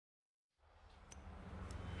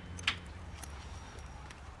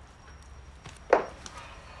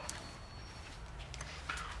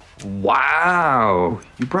Wow,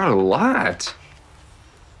 you brought a lot.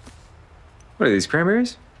 What are these,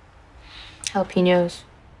 cranberries? Jalapenos.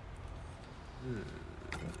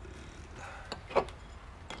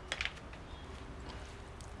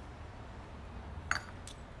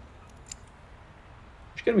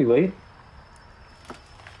 She's gonna be late.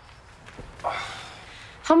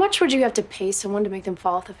 How much would you have to pay someone to make them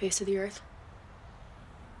fall off the face of the earth?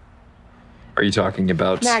 Are you talking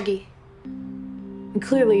about Maggie. And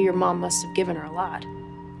clearly your mom must have given her a lot.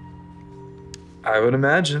 I would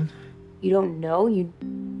imagine. You don't know? You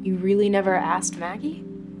really never asked Maggie?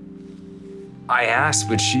 I asked,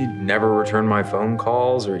 but she never returned my phone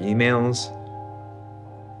calls or emails.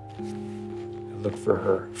 I looked for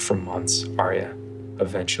her for months, Aria.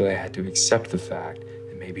 Eventually, I had to accept the fact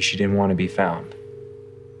that maybe she didn't want to be found.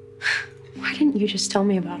 Why didn't you just tell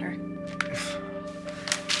me about her?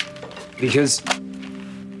 Because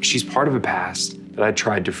she's part of a past that I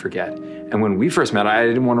tried to forget. And when we first met, I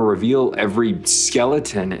didn't want to reveal every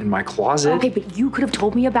skeleton in my closet. Okay, but you could have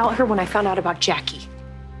told me about her when I found out about Jackie.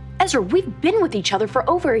 Ezra, we've been with each other for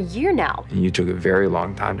over a year now. And you took a very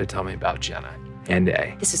long time to tell me about Jenna and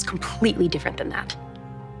A. This is completely different than that.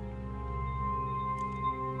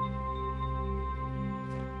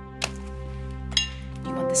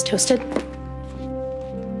 You want this toasted?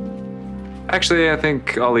 Actually, I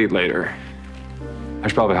think I'll eat later. I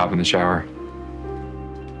should probably hop in the shower.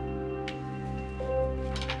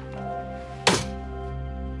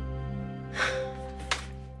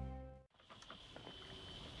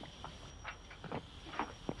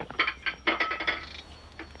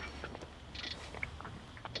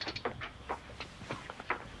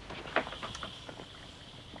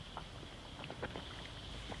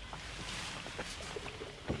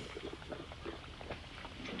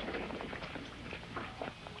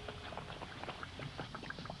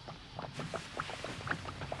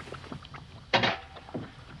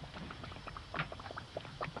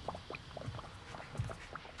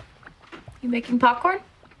 You making popcorn?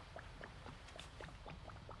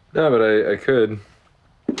 No, but I could.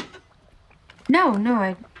 No,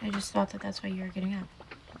 I just thought that that's why you were getting up.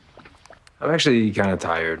 I'm actually kind of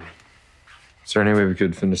tired. Is there any way we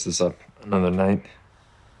could finish this up another night?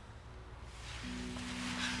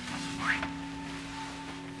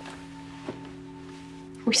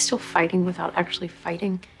 Are we still fighting without actually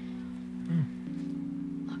fighting?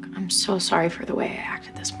 Look, I'm so sorry for the way I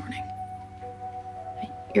acted this morning.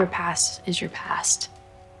 Your past is your past.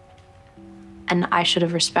 And I should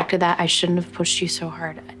have respected that. I shouldn't have pushed you so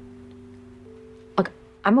hard. Look,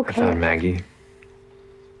 I'm okay. I found Maggie.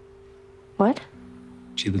 What?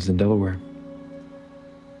 She lives in Delaware.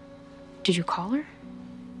 Did you call her?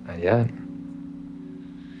 Not yet.